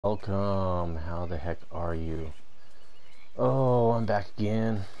Welcome. How the heck are you? Oh, I'm back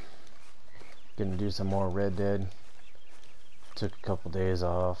again. Gonna do some more Red Dead. Took a couple days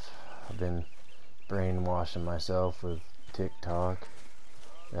off. I've been brainwashing myself with TikTok.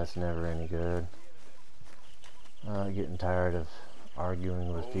 That's never any good. Getting tired of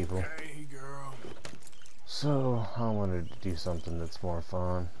arguing with people. Okay, girl. So, I wanted to do something that's more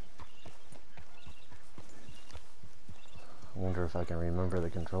fun. I wonder if I can remember the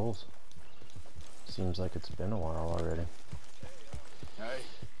controls. Seems like it's been a while already. Hey,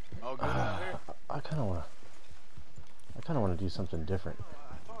 all good out here? I kind of want to do something different.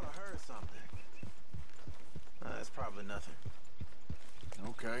 I thought I heard something. That's probably nothing.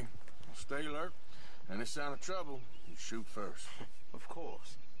 Okay, well, stay alert. Any sign of trouble, you shoot first. Of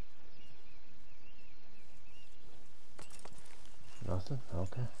course. Nothing?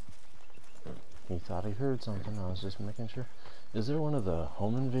 Okay. He thought he heard something. I was just making sure. Is there one of the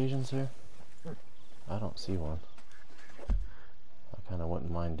home invasions here? I don't see one. I kind of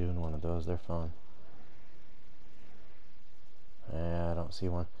wouldn't mind doing one of those. They're fun. Yeah, I don't see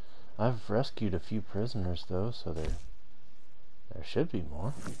one. I've rescued a few prisoners though, so there should be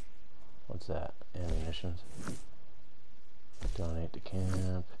more. What's that? Ammunition. Donate to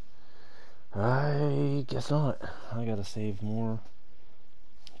camp. I guess not. I gotta save more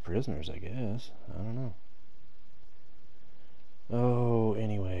prisoners, I guess. I don't know. Oh,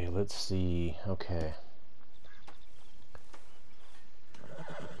 anyway, let's see. Okay.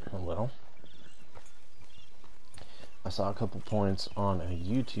 Well, I saw a couple points on a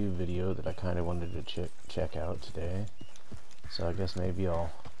YouTube video that I kind of wanted to check out today. So I guess maybe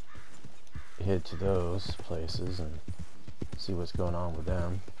I'll head to those places and see what's going on with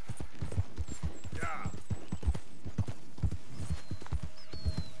them.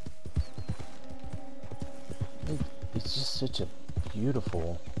 It's just such a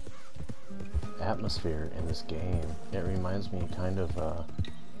beautiful atmosphere in this game. It reminds me kind of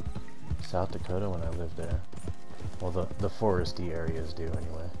South Dakota when I lived there. Well, the foresty areas do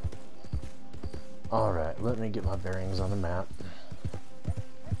anyway. Alright, let me get my bearings on the map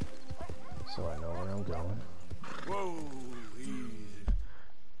so I know where I'm going. Whoa, easy.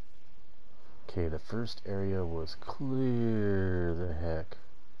 Okay, the first area was clear the heck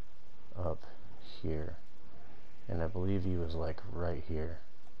up here. And I believe he was like right here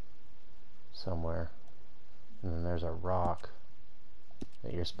somewhere. And then there's a rock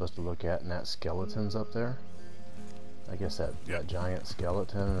that you're supposed to look at, and that skeleton's up there. I guess that giant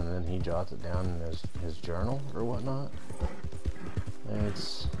skeleton, and then he jots it down in his journal or whatnot. And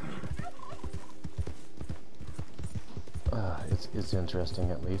it's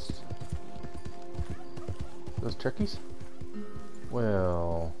interesting, at least. Those turkeys?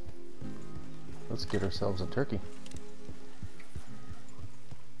 Well, let's get ourselves a turkey.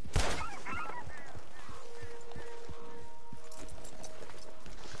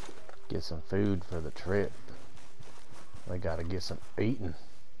 Get some food for the trip. I gotta get some eating.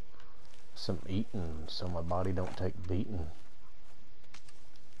 Some eating so my body don't take beating.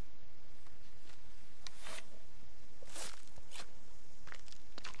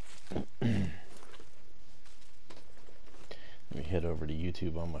 Let me head over to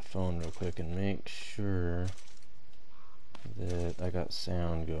YouTube on my phone real quick and make sure that I got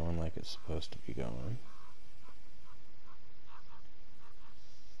sound going like it's supposed to be going.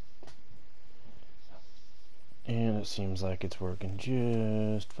 And it seems like it's working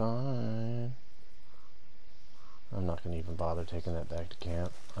just fine. I'm not going to even bother taking that back to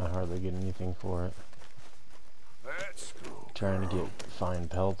camp. I hardly get anything for it. Let's go. Trying to get fine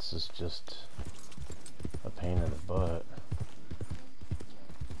pelts is just a pain in the butt.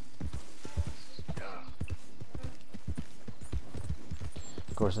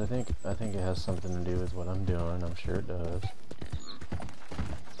 Of course, I think it has something to do with what I'm doing. I'm sure it does.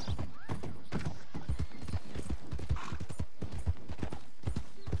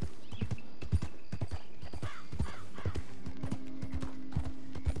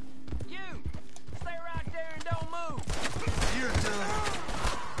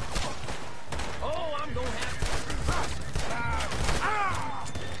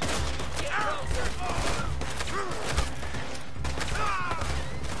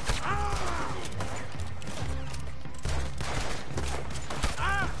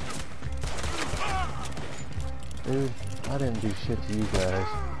 Dude, I didn't do shit to you guys.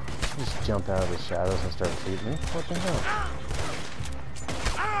 Just jump out of the shadows and start shooting me. What the hell?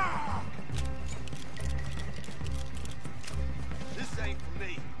 This ain't for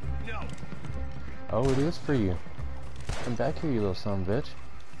me. No. Oh, it is for you. Come back here, you little son of a bitch.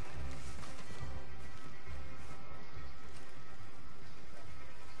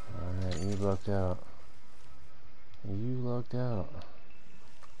 lucked out. You lucked out.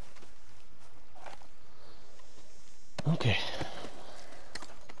 Okay.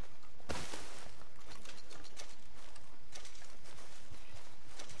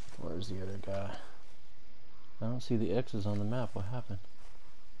 Where's the other guy? I don't see the X's on the map. What happened?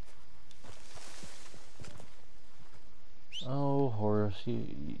 Oh, Horace,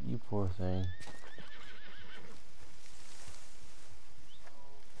 you poor thing.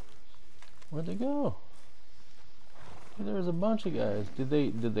 Where'd they go? There was a bunch of guys. Did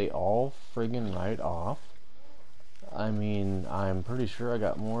they all friggin' ride off? I mean, I'm pretty sure I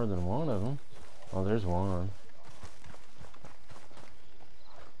got more than one of them. Oh, there's one.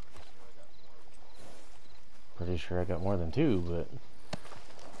 Pretty sure I got more than two, but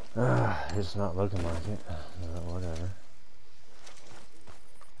it's not looking like it. Whatever.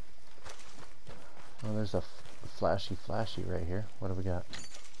 Oh, there's a flashy right here. What do we got?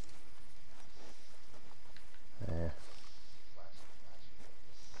 Yeah.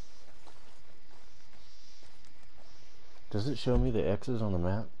 Does it show me the X's on the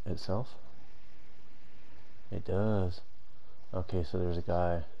map itself? It does. Okay, so there's a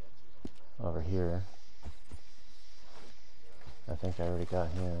guy over here. I think I already got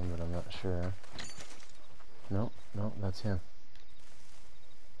him, but I'm not sure. Nope, that's him.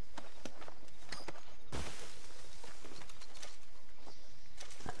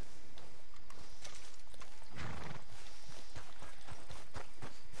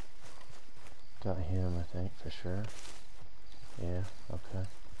 Got him, I think, for sure. Yeah, okay.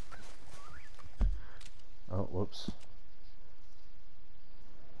 Oh, whoops.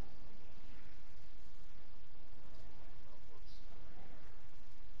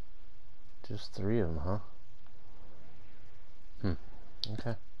 Just 3 of them, huh?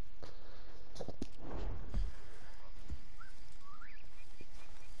 Okay.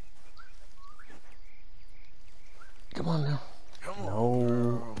 Come on now. Come on, No,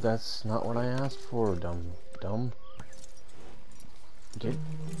 girl. that's not what I asked for, dumb. Get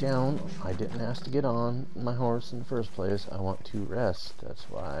down. I didn't ask to get on my horse in the first place. I want to rest. That's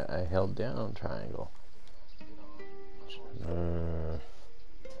why I held down triangle. Can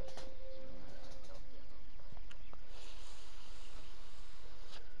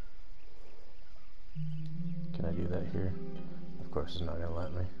I do that here? Of course it's not going to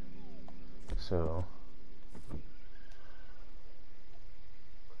let me. So...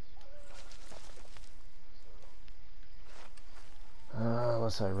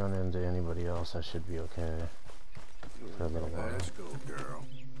 unless I run into anybody else, I should be okay for a little while. Let's go, girl.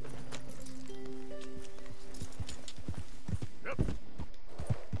 Yep.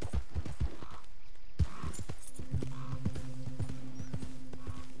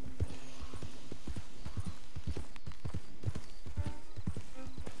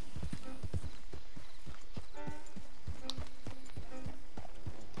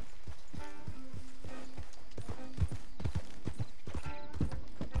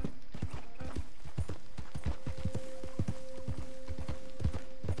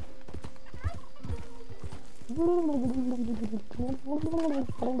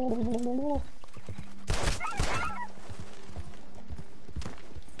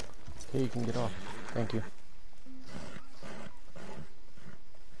 Okay, you can get off. Thank you.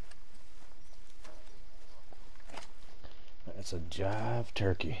 That's a jive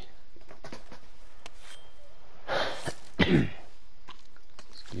turkey.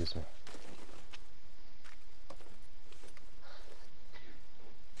 Excuse me.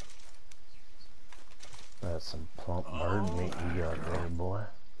 That's some plump bird meat you got there, boy.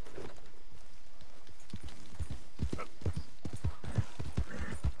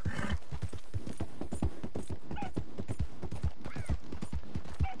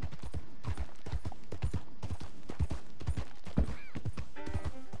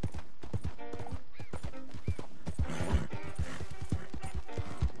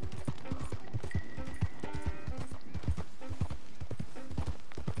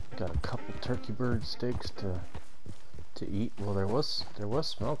 Got a couple turkey bird steaks to eat. Well, there was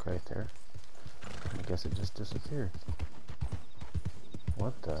smoke right there. I guess it just disappeared.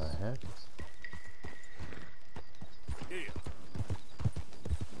 What the heck? Yeah.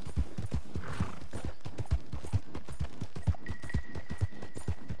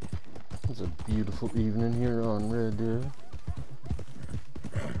 It's a beautiful evening here on Red Dead.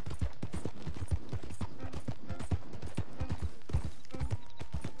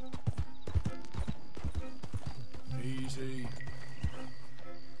 Easy.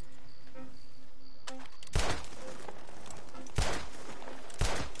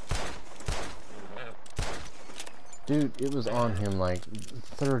 Dude, it was on him like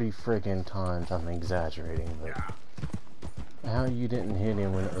 30 friggin' times. I'm exaggerating, but how you didn't hit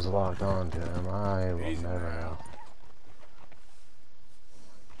him when it was locked on to him, I will Easy never now. know.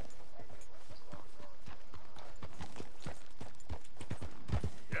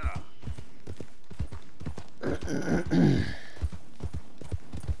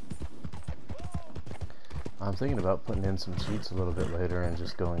 I'm thinking about putting in some cheats a little bit later and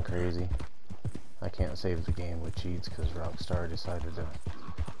just going crazy. I can't save the game with cheats because Rockstar decided to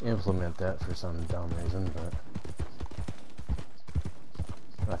implement that for some dumb reason, but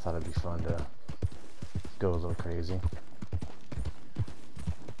I thought it'd be fun to go a little crazy.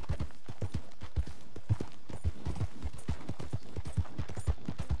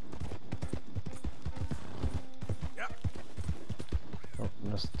 Oh,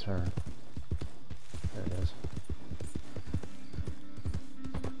 missed the turn. There it is.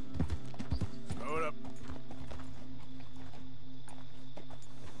 Slow it up.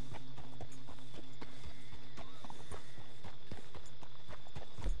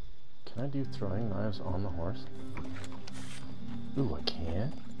 Can I do throwing knives on the horse? Ooh, I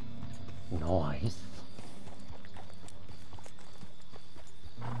can? Nice.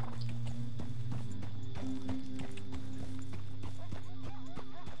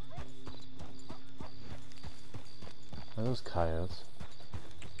 Are those coyotes?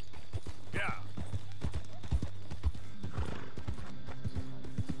 Yeah.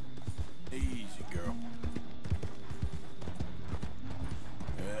 Easy, girl.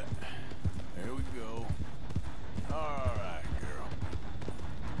 Yeah. There we go. All right, girl.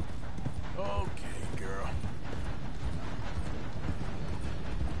 Okay, girl.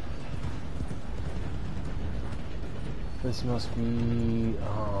 This must be,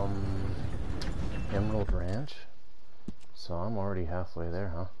 Emerald Ranch? So I'm already halfway there,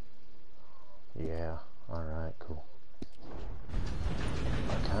 huh? Yeah, alright, cool.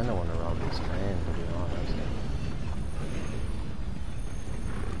 I kinda wanna rob this train, to be honest.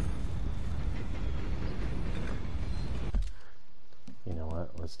 You know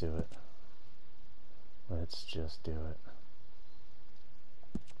what? Let's do it. Let's just do it.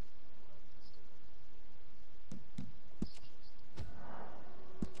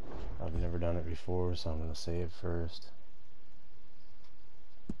 I've never done it before, so I'm gonna save first.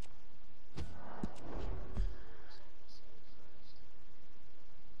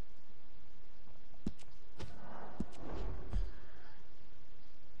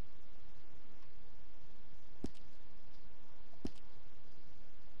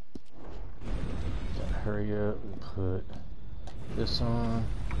 Gotta hurry up and put this on.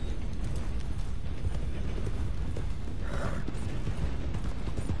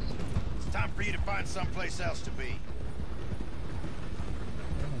 It's time for you to find someplace else to be. I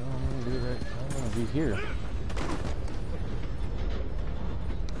don't know, I'm gonna do that. I'm gonna be here.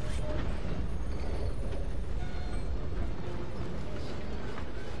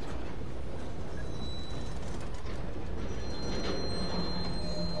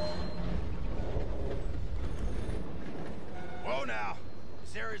 Whoa now.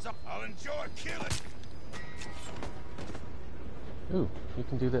 This area's up. I'll enjoy killing. Ooh, you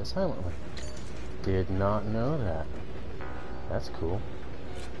can do that silently. Did not know that. That's cool.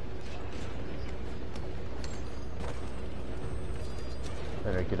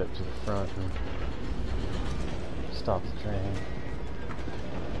 Better get up to the front and stop the train.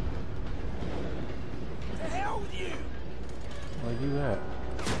 The hell with you? Where you at?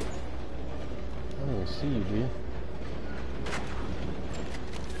 I don't even see you, dude.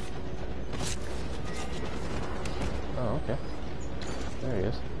 Oh, okay. There he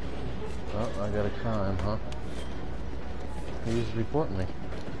is. Oh, I got a crime, huh? Who's reporting me?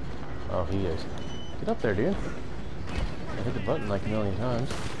 Oh, he is. Get up there, dude. I hit the button like a million times.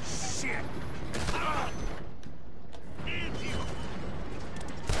 Shit.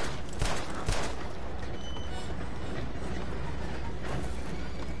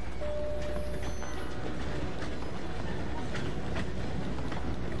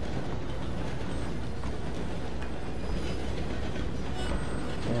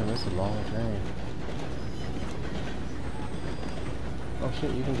 Damn, this is a long train. Oh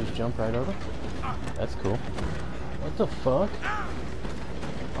shit, you can just jump right over? That's cool. What the fuck?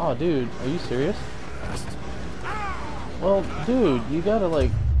 Oh dude, are you serious? Well, dude, you gotta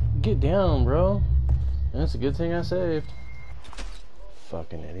like, get down, bro. And it's a good thing I saved.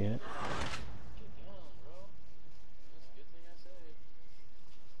 Fucking idiot.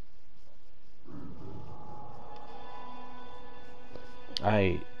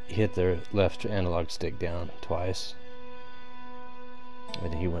 I hit the left analog stick down twice,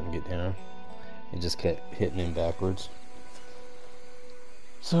 and he wouldn't get down. It just kept hitting him backwards.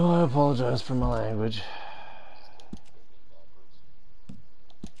 So I apologize for my language.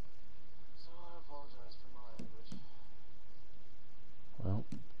 Well,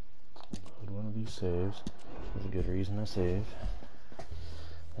 load one of these saves. There's a good reason I save.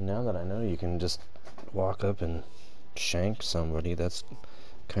 And now that I know you can just walk up and shank somebody, that's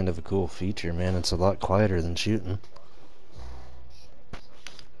kind of a cool feature, man. It's a lot quieter than shooting.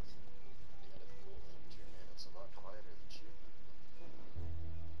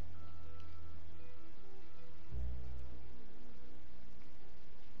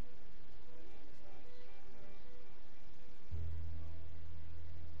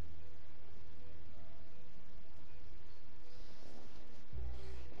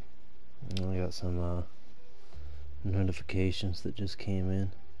 I got some notifications that just came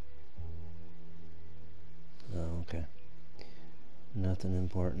in. Oh, okay. Nothing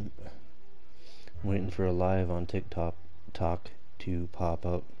important. I'm waiting for a live on TikTok to pop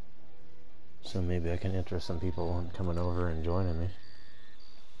up, so maybe I can interest some people in coming over and joining me.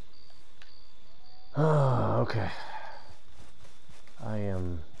 Oh, okay. I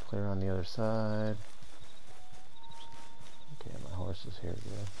am clear on the other side. Okay, my horse is here,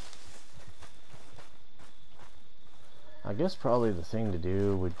 good. I guess probably the thing to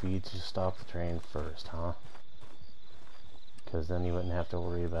do would be to stop the train first, huh? Because then you wouldn't have to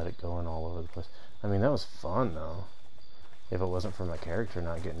worry about it going all over the place. I mean, that was fun, though. If it wasn't for my character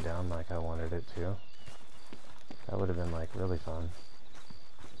not getting down like I wanted it to. That would have been, like, really fun.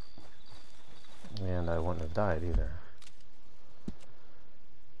 And I wouldn't have died, either.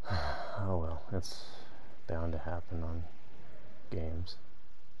 Oh well, it's bound to happen on games.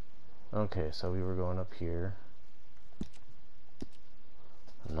 Okay, so we were going up here.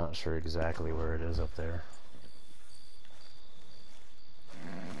 I'm not sure exactly where it is up there.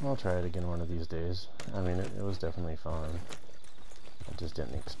 I'll try it again one of these days. I mean, it was definitely fun. I just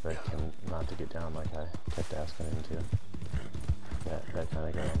didn't expect him not to get down like I kept asking him to. That kind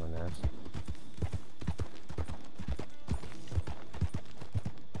of got on my nerves.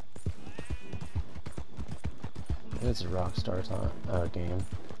 It's a Rockstar game.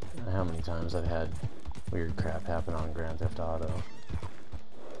 How many times I've had weird crap happen on Grand Theft Auto.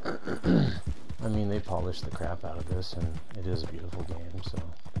 I mean, they polished the crap out of this, and it is a beautiful game, so...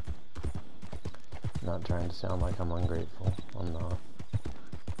 I'm not trying to sound like I'm ungrateful. I'm not.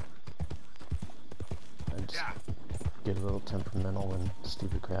 I just get a little temperamental when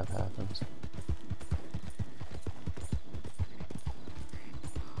stupid crap happens.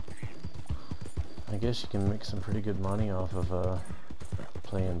 I guess you can make some pretty good money off of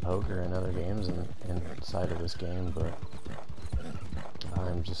playing poker and other games inside of this game, but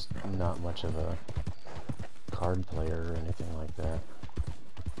I'm just not much of a card player or anything like that.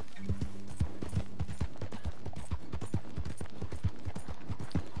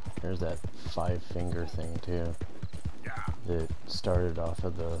 There's that 5-finger thing too that started off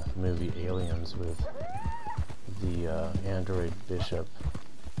of the movie Aliens with the android bishop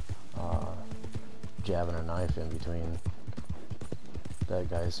jabbing a knife in between that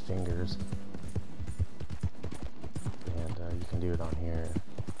guy's fingers, and you can do it on here.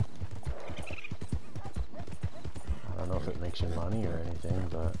 I don't know if it makes you money or anything,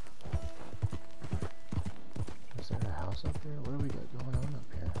 but is there a house up here? What do we got going on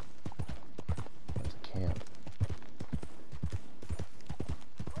up here? There's a camp.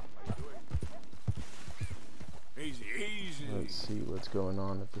 Easy, easy. Let's see what's going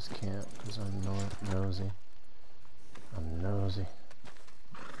on at this camp, because I'm nosy. I'm nosy.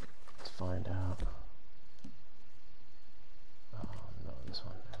 Let's find out. Oh, no, this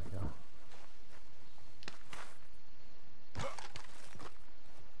one. There we go.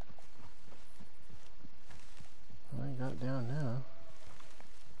 Well, I got it down now.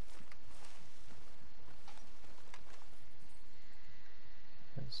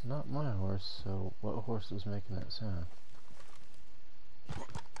 It's not my horse, so what horse is making that sound?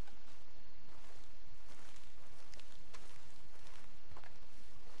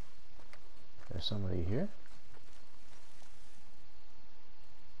 There's somebody here?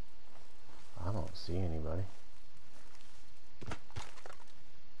 I don't see anybody.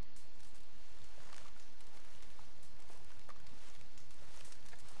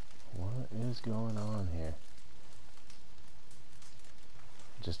 What is going on here?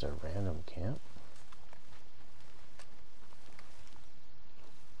 Just a random camp?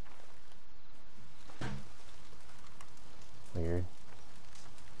 Weird.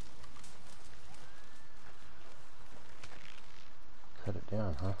 Cut it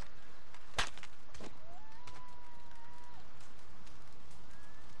down, huh?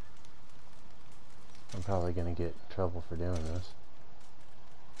 I'm probably gonna get in trouble for doing this.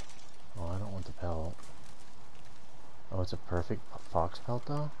 Oh, I don't want the pelt. Oh, it's a perfect fox pelt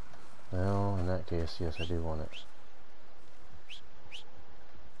though? Well, in that case, yes, I do want it.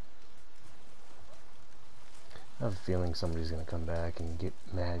 I have a feeling somebody's gonna come back and get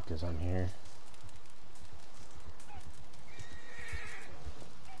mad because I'm here.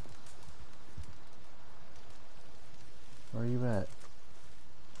 Where are you at?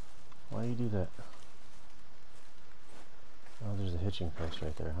 Why do you do that? Oh, there's a hitching post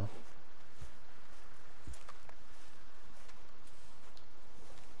right there, huh?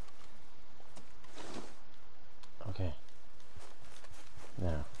 Okay.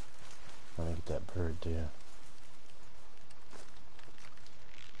 Now, let me get that bird too.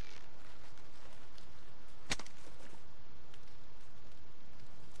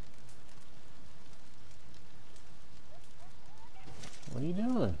 What are you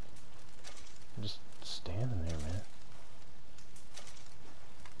doing? I'm just standing there, man.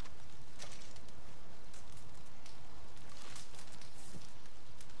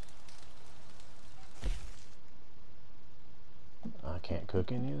 I can't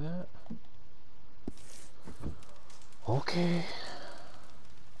cook any of that? Okay.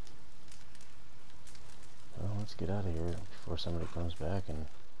 Well, let's get out of here before somebody comes back and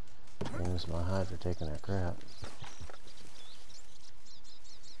brings my hide for taking that crap.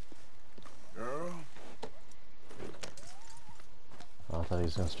 Girl? I thought he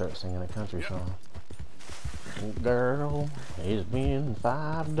was gonna start singing a country song. Girl, it's been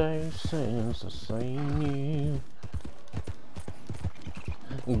 5 days since I seen you.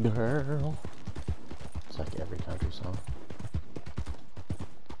 Girl. It's like every country song.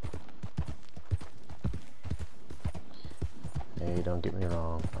 Hey, don't get me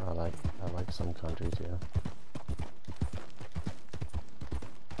wrong. I like some country too.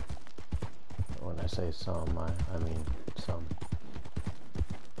 When I say some, I mean some.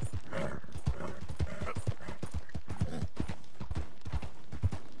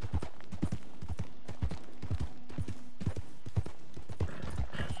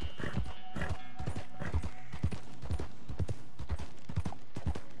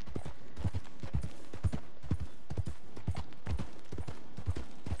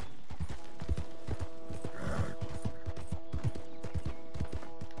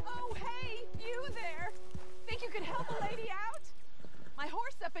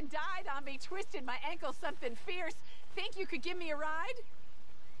 Twisted my ankle something fierce. Think you could give me a ride?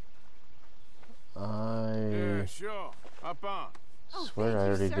 Yeah, sure. Hop on. Swear I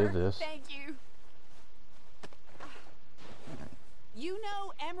already did this. Thank you. You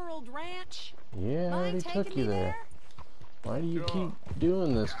know Emerald Ranch? Yeah, I already took you there. Why do you keep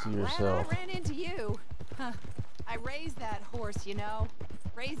doing this to yourself? Glad I ran into you. Huh. I raised that horse, you know.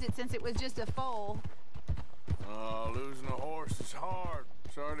 Raised it since it was just a foal. Oh, losing a horse is hard.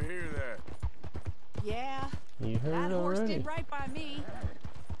 Sorry to hear that. Yeah, you heard that horse already. did right by me.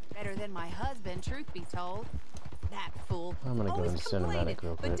 Better than my husband, truth be told. That fool. I'm gonna go into complaining, cinematic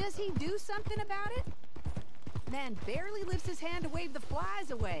real quick. but does he do something about it? Man barely lifts his hand to wave the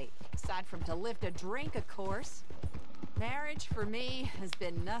flies away. Aside from to lift a drink, of course. Marriage, for me, has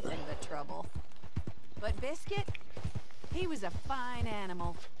been nothing but trouble. But Biscuit, he was a fine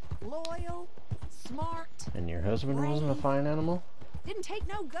animal. Loyal, smart. And your husband wasn't a fine animal? Didn't take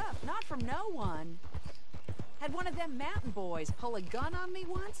no guff, not from no one. Had one of them mountain boys pull a gun on me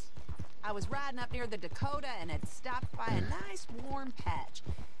once. I was riding up near the Dakota and had stopped by a nice warm patch.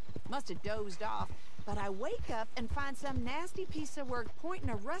 Must have dozed off, but I wake up and find some nasty piece of work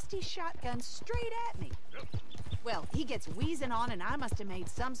pointing a rusty shotgun straight at me. Well, he gets wheezing on and I must have made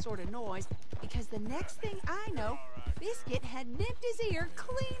some sort of noise, because the next thing I know, Biscuit had nipped his ear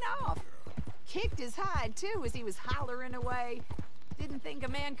clean off. Kicked his hide, too, as he was hollering away. Didn't think a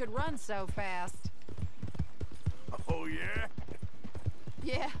man could run so fast. Oh, yeah?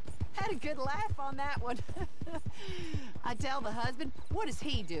 Yeah, had a good laugh on that one. I tell the husband, what does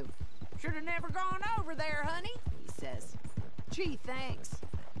he do? Should have never gone over there, honey, he says. Gee, thanks.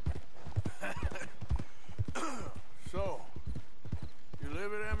 So, you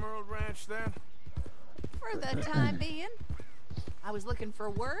live at Emerald Ranch then? For the time being. I was looking for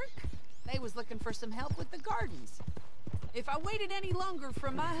work. They was looking for some help with the gardens. If I waited any longer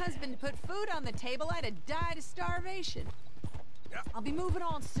for my husband to put food on the table, I'd have died of starvation. Yeah. I'll be moving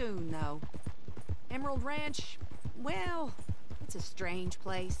on soon, though. Emerald Ranch, well, it's a strange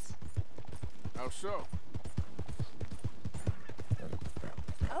place. How so?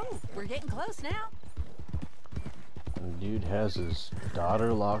 Oh, we're getting close now. The dude has his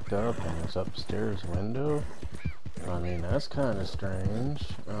daughter locked up in his upstairs window. I mean, that's kind of strange.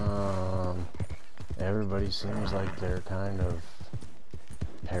 everybody seems like they're kind of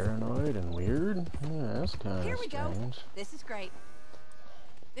paranoid and weird. Yeah, that's kind Here of we go. strange. This is great.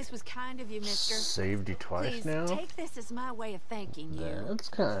 This was kind of you, mister. Saved you twice Please now? take this as my way of thanking you. That's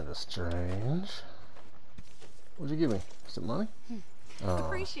kind of strange. What'd you give me? Is it money? Oh,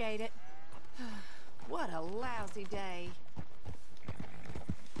 Appreciate it. What a lousy day.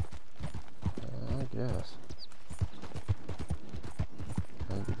 I guess.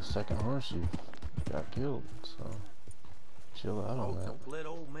 Maybe the second horse you got killed, so chill out on that. Don't let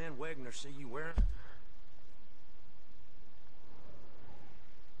old man Wagner see you wearing.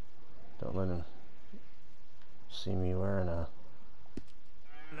 Don't let him see me wearing a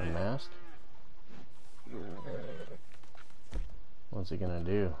mask. What's he gonna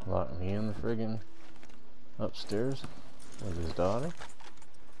do? Lock me in the friggin' upstairs with his daughter?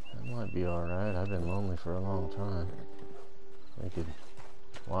 That might be alright. I've been lonely for a long time. We could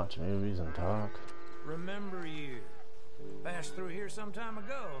watch movies and talk. Remember you. Passed through here some time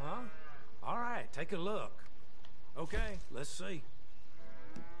ago, huh? All right, take a look. Okay, let's see.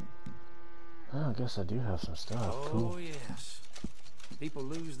 Oh, I guess I do have some stuff. Oh, Cool. yes. People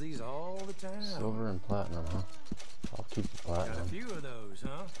lose these all the time. Silver and platinum, huh? I'll keep the Got a platinum. few of those,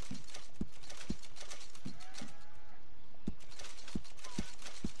 huh?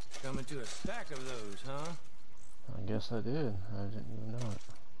 Coming to a stack of those, huh? I guess I did. I didn't even know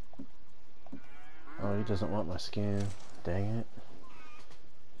it. Oh, he doesn't want my skin. Dang it.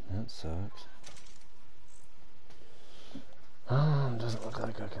 That sucks. Doesn't look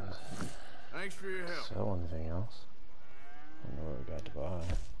like I can Thanks for your help. sell anything else. I don't know what we got to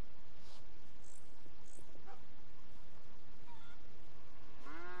buy.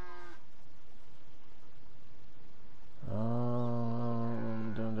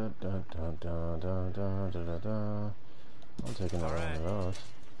 Dun, dun, dun, dun, dun, dun, dun, dun, dun, dun. I'll take another one of those.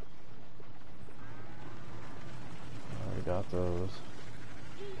 I already got those.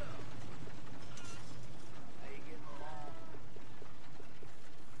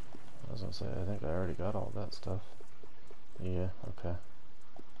 I was gonna say, I think I already got all that stuff. Yeah, okay.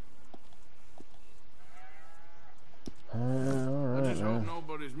 I Alright, just hope man.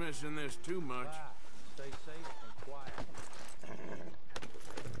 nobody's missing this too much. Stay safe and quiet.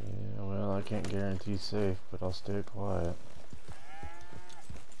 Yeah, well, I can't guarantee safe, but I'll stay quiet.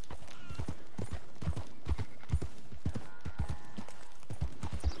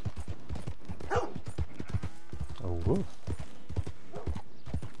 Oh, woof.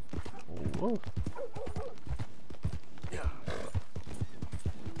 Woof. Yeah.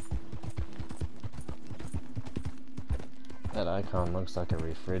 That icon looks like a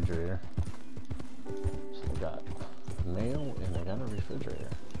refrigerator. So they got mail and they got a refrigerator.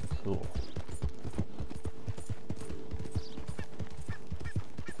 Cool.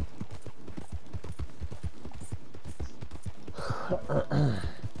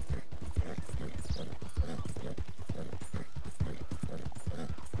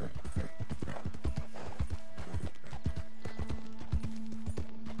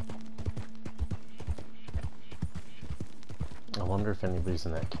 I wonder if anybody's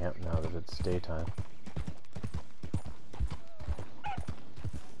in that camp now that it's daytime.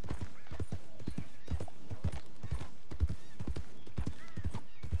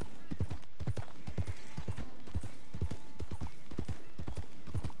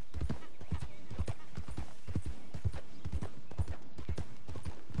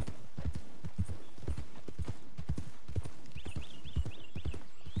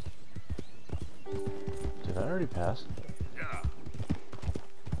 Did I already pass? Yeah.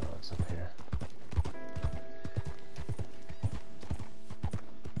 Oh, it's up here.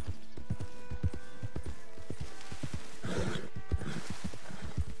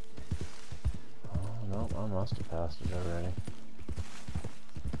 Oh, no, I must have passed it already.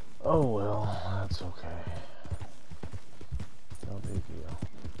 Oh well, that's okay. No big deal.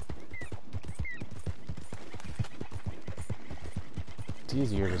 It's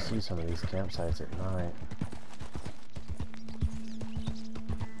easier to see some of these campsites at night.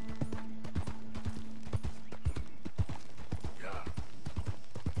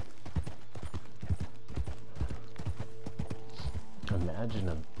 Imagine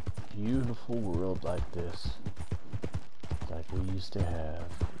a beautiful world like this, like we used to have,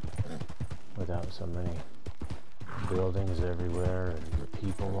 without so many buildings everywhere and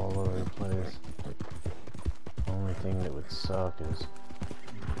people all over the place. The only thing that would suck is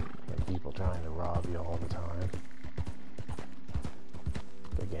the people trying to rob you all the time.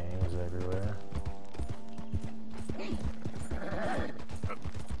 The gangs everywhere.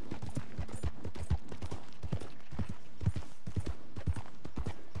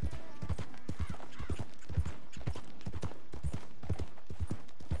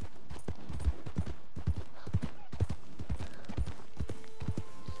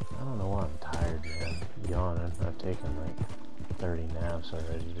 taken like 30 naps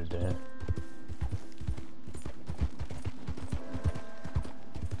already today.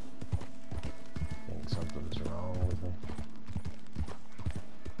 I think something's wrong with me.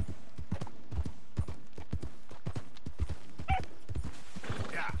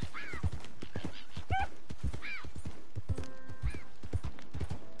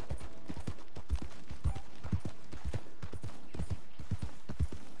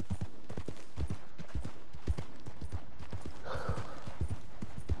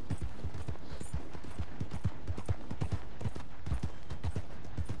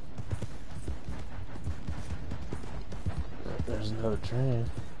 There's another train.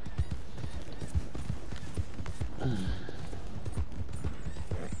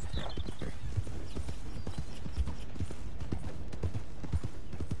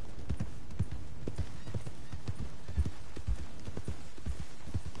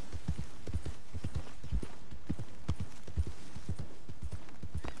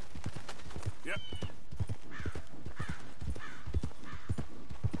 Yep.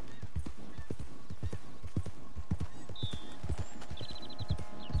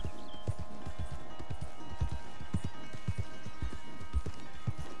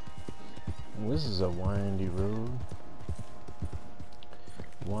 This is a windy road.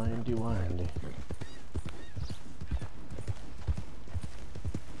 Windy, windy.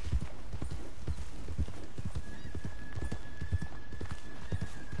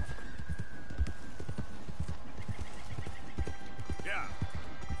 Yeah.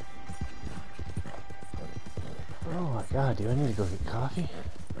 Oh my god, do I need to go get coffee?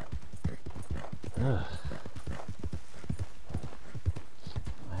 Ugh.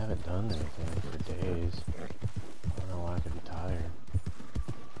 I haven't done anything for days. I don't know why I could be tired.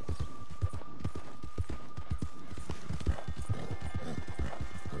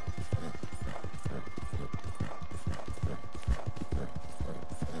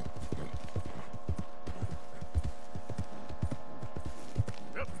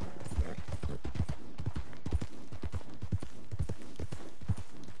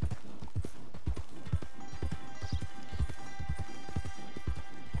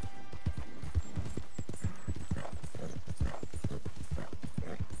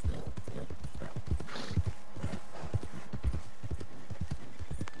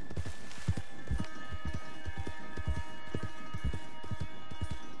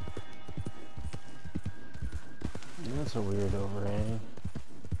 That's a weird overhang.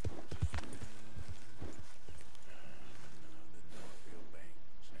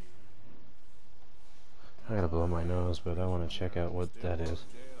 I gotta blow my nose, but I want to check out what that is.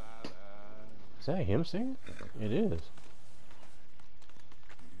 Is that him singing? It is.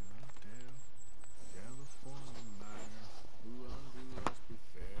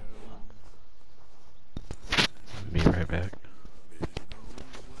 Be right back.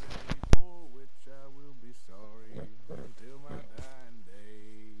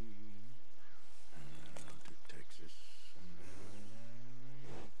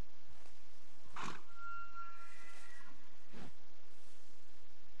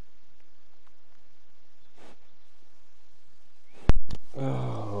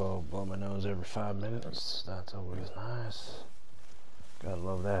 Oh, blow my nose every 5 minutes. That's always nice. Gotta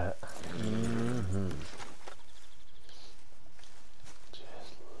love that.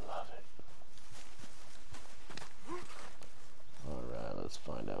 Just love it. Alright, let's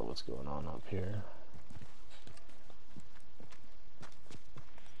find out what's going on up here.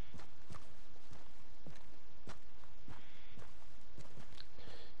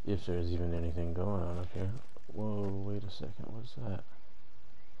 If there's even anything going on up here. Whoa, wait a second, what's that?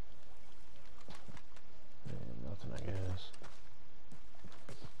 Yeah, nothing, I guess.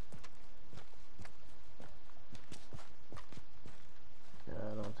 Yeah,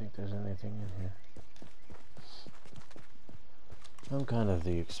 I don't think there's anything in here. I'm kind of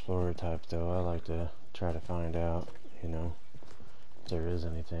the explorer type, though. I like to try to find out, you know, if there is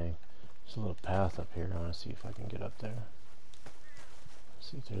anything. There's a little path up here. I want to see if I can get up there.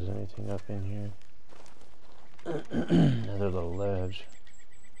 See if there's anything up in here. Another little ledge.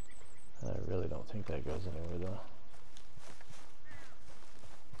 I really don't think that goes anywhere,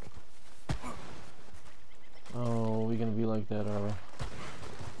 though. Oh, we gonna be like that, are we?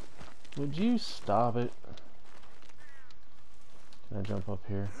 Would you stop it? Can I jump up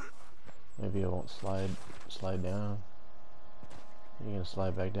here? Maybe I won't slide down. You're gonna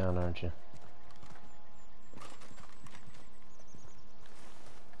slide back down, aren't you?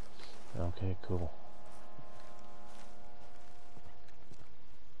 Okay, cool.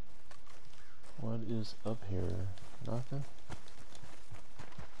 What is up here? Nothing?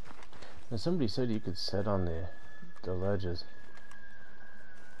 And somebody said you could sit on the the ledges.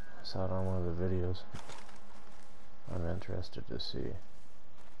 I saw it on one of the videos. I'm interested to see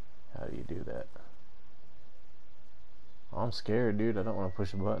how do you do that. I'm scared, dude. I don't want to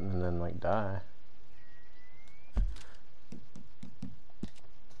push a button and then like die.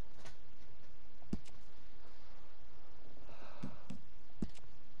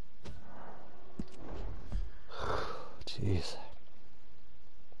 Jeez.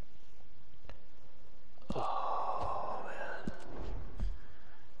 Oh, man.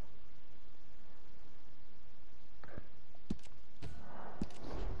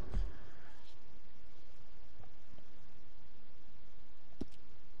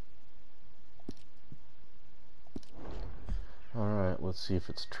 Alright, let's see if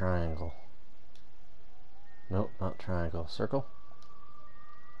it's triangle. Nope, not triangle. Circle?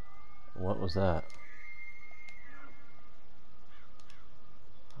 What was that?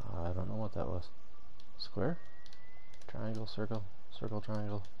 I don't know what that was. Square? Triangle, circle, circle,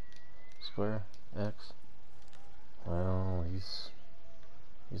 triangle, square, X. Well, he's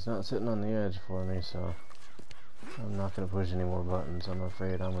not sitting on the edge for me, so I'm not going to push any more buttons. I'm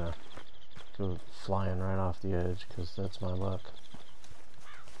afraid I'm going to go flying right off the edge, because that's my luck.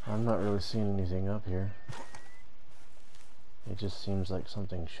 I'm not really seeing anything up here. It just seems like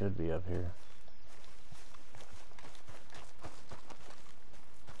something should be up here.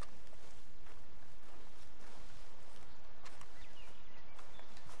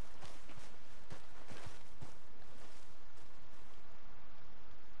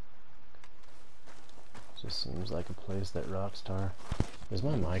 Just seems like a place that Rockstar... Is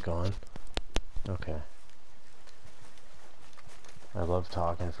my mic on? Okay. I love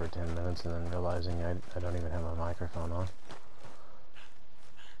talking for 10 minutes and then realizing I don't even have my microphone on.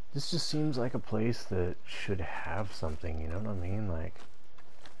 This just seems like a place that should have something, you know what I mean? Like,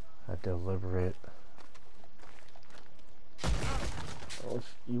 a deliberate... Well,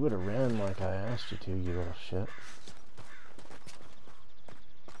 if you would have ran like I asked you to, you little shit.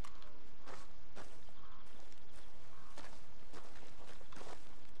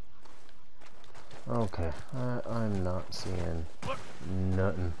 Okay, I'm not seeing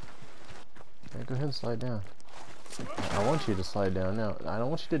nothing. Hey, go ahead and slide down. I want you to slide down now. I don't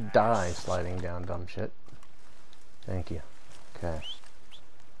want you to die sliding down, dumb shit. Thank you. Okay.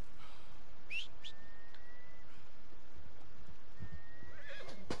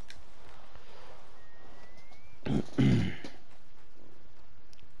 I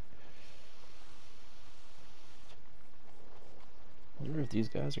wonder if these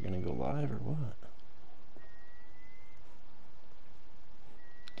guys are gonna go live or what.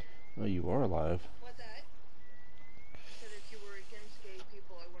 Oh, you are live. What's that? Said if you were against gay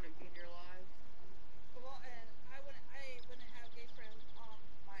people, I wouldn't be in your life. Well, and I wouldn't have gay friends on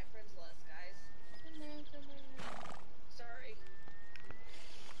my friends list, guys. Sorry.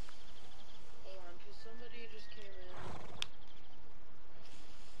 Hold on, cause somebody just came in.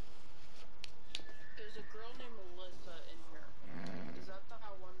 There's a girl named Melissa in here. Is that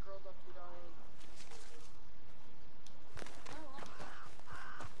that one girl that we don't...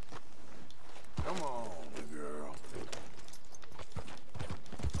 Come on, girl.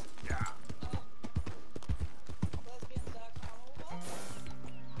 Yeah.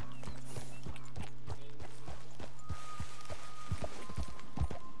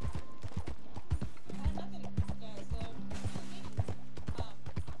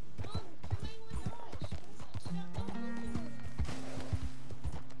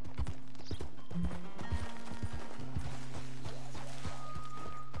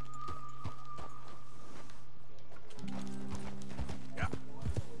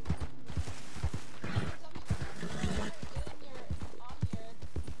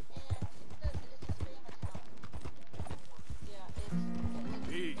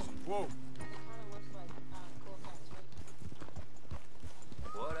 Easy. Whoa.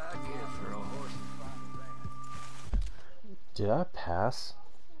 What I give for a horse and find that. Did I pass?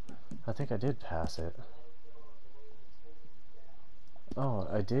 I think I did pass it. Oh,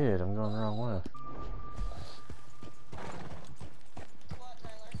 I did. I'm going the wrong way.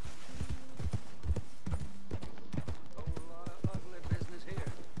 Whole lot of ugly business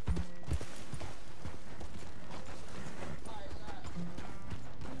here.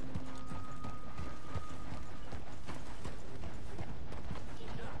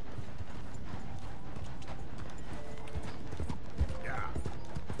 Yeah.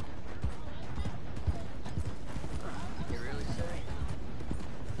 You really say?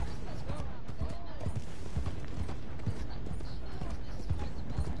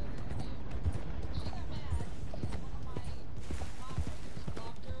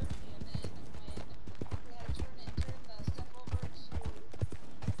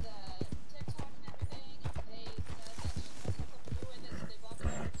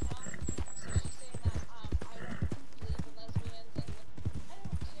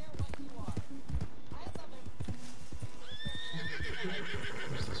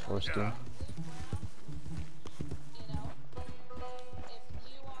 horse do. You know, if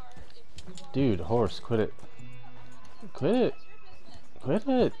you are, Dude, horse, quit it. Quit it. that's your business. Quit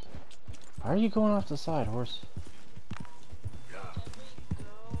it. Why are you going off the side, horse?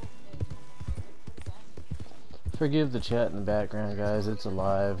 Forgive the chat in the background, guys. It's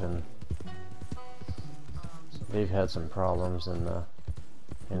alive, and they've had some problems in the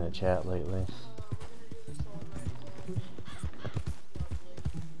chat lately.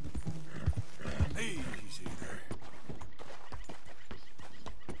 Easy there.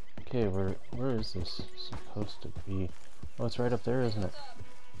 Okay, where is this supposed to be? Oh, it's right up there, isn't it?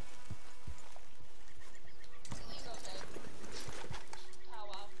 He's okay.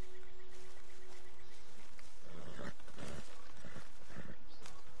 Powwow.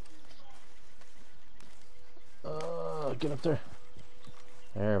 Get up there.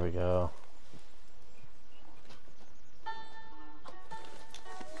 There we go.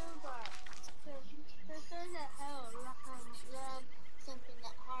 There's a hell around something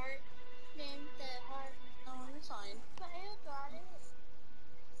that heart, named the heart. Oh, you're fine. But you got it.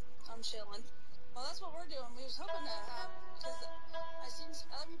 I'm chilling. Well, that's what we're doing. We was hoping to have, because I seen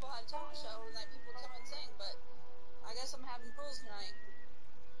some other people had a talent show and that people come and sing, but I guess I'm having pools tonight.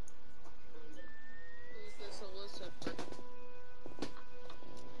 Who's this Alyssa?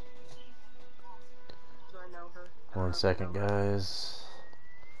 Do I know her? 1 second, guys.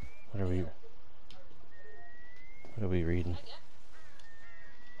 What are we reading? I guess.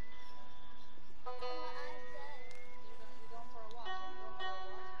 What I said. You're going for a walk.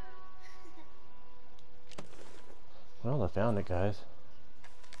 You're going for a walk. Well, I found it, guys.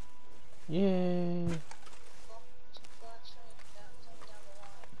 Yay! Black train coming down the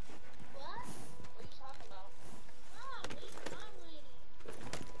line. What? What are you talking about? Mom, I'm waiting.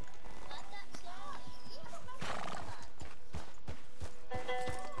 Let that slide. You don't know about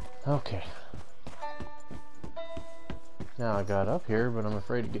that. Okay. Now I got up here, but I'm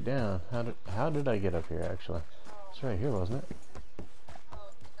afraid to get down. How did I get up here, actually? It's right here, wasn't it?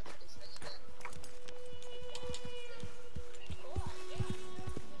 Oh, that's what he's thinking then. Cool.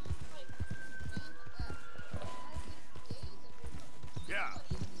 Yeah.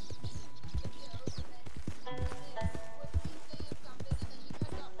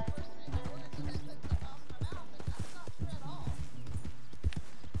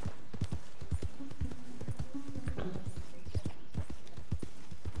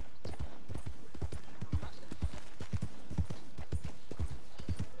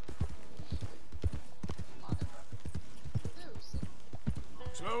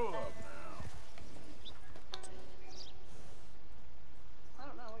 Slow up now. I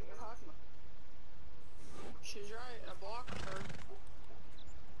don't know what you're talking about. She's right. I blocked her.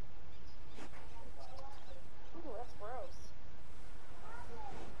 Ooh, that's gross.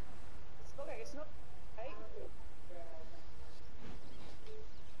 It's okay. It's not right.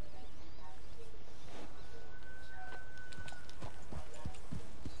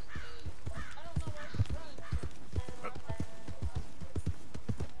 I don't know where she's running.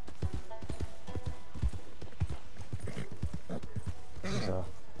 There's a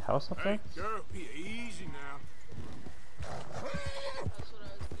house up there? Hey, girl, be easy now. That's what I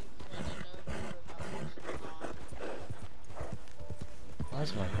was thinking when I know about horses. Why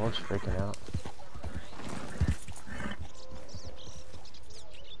is my horse freaking out?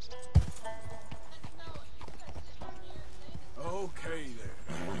 Okay there.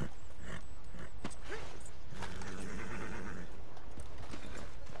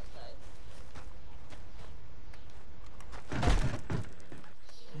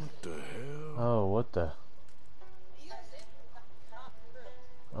 What the hell? Oh, what the?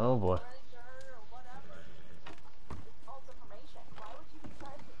 Oh boy.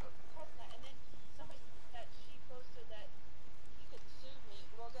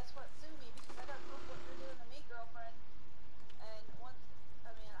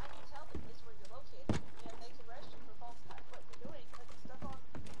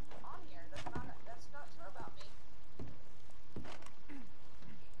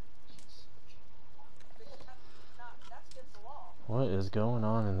 What is going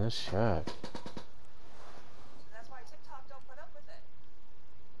on in this shack? That's why TikTok don't put up with it.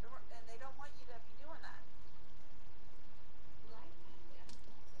 And they don't want you to be doing that.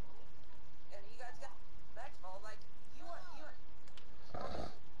 And you guys got respectful. Like, you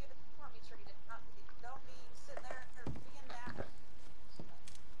get it for me treated. Don't be sitting there being that.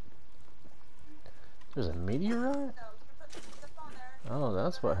 There's a meteorite? No, you can put stuff on there. Oh,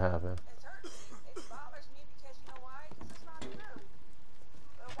 that's what happened. It's hurt me. It bothers me because you know why? Because it's not true.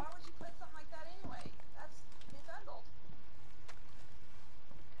 Why would you put something like that anyway? It's undled.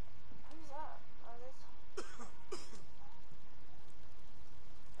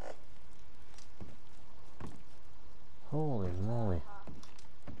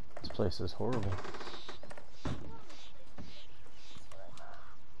 place is horrible.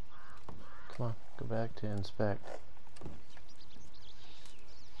 Come on, go back to inspect.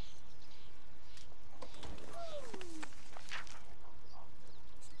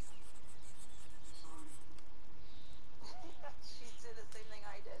 She did the same thing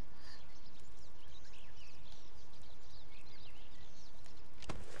I did.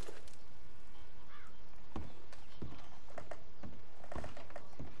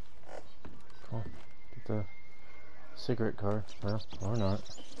 Cool. Get the cigarette card. Well, or not.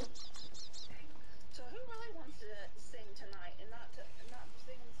 So who really wants to sing tonight and not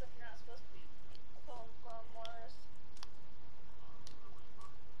sing the stuff you're not supposed to be? Poem Morris.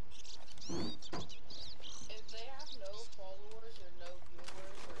 If they have no followers or no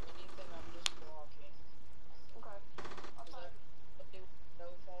viewers or anything, I'm just blocking. Okay. I'll try. If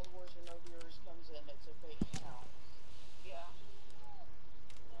no followers or no viewers comes in, it's a fake account. Yeah.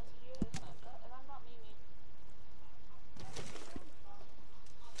 Yes, you is not, and I'm not Mimi.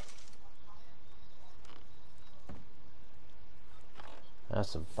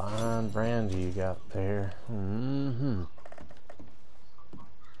 That's some fine brandy you got there.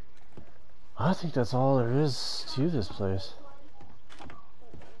 I think that's all there is to this place.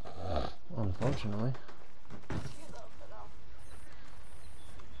 Unfortunately.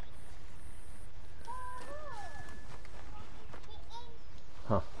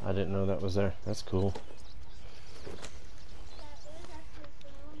 Huh, I didn't know that was there. That's cool.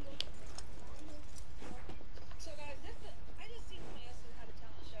 So guys, I just seen somebody else who had a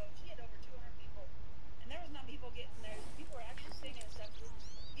talent show. She had over 200 people, and there was not people getting there. People were actually singing and stuff.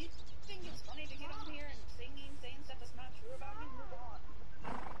 You think it's funny to get on here and saying stuff that's not true about me? Move on.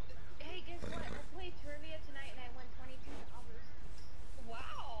 Hey, guess what? I played trivia tonight and I won $22.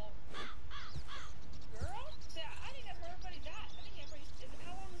 Wow. Girl, see, I think that's where everybody's at. I think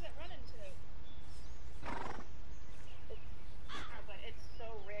how long is that running to? But it's so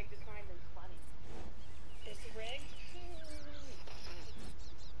rigged, it's not even funny. It's rigged.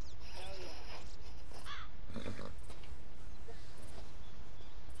 Oh, yeah.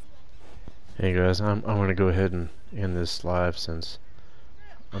 Hey guys, I'm gonna go ahead and end this live since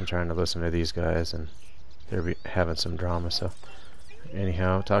I'm trying to listen to these guys and they're having some drama. So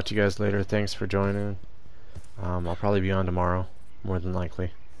anyhow, talk to you guys later. Thanks for joining. I'll probably be on tomorrow, more than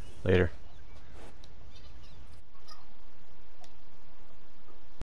likely. Later.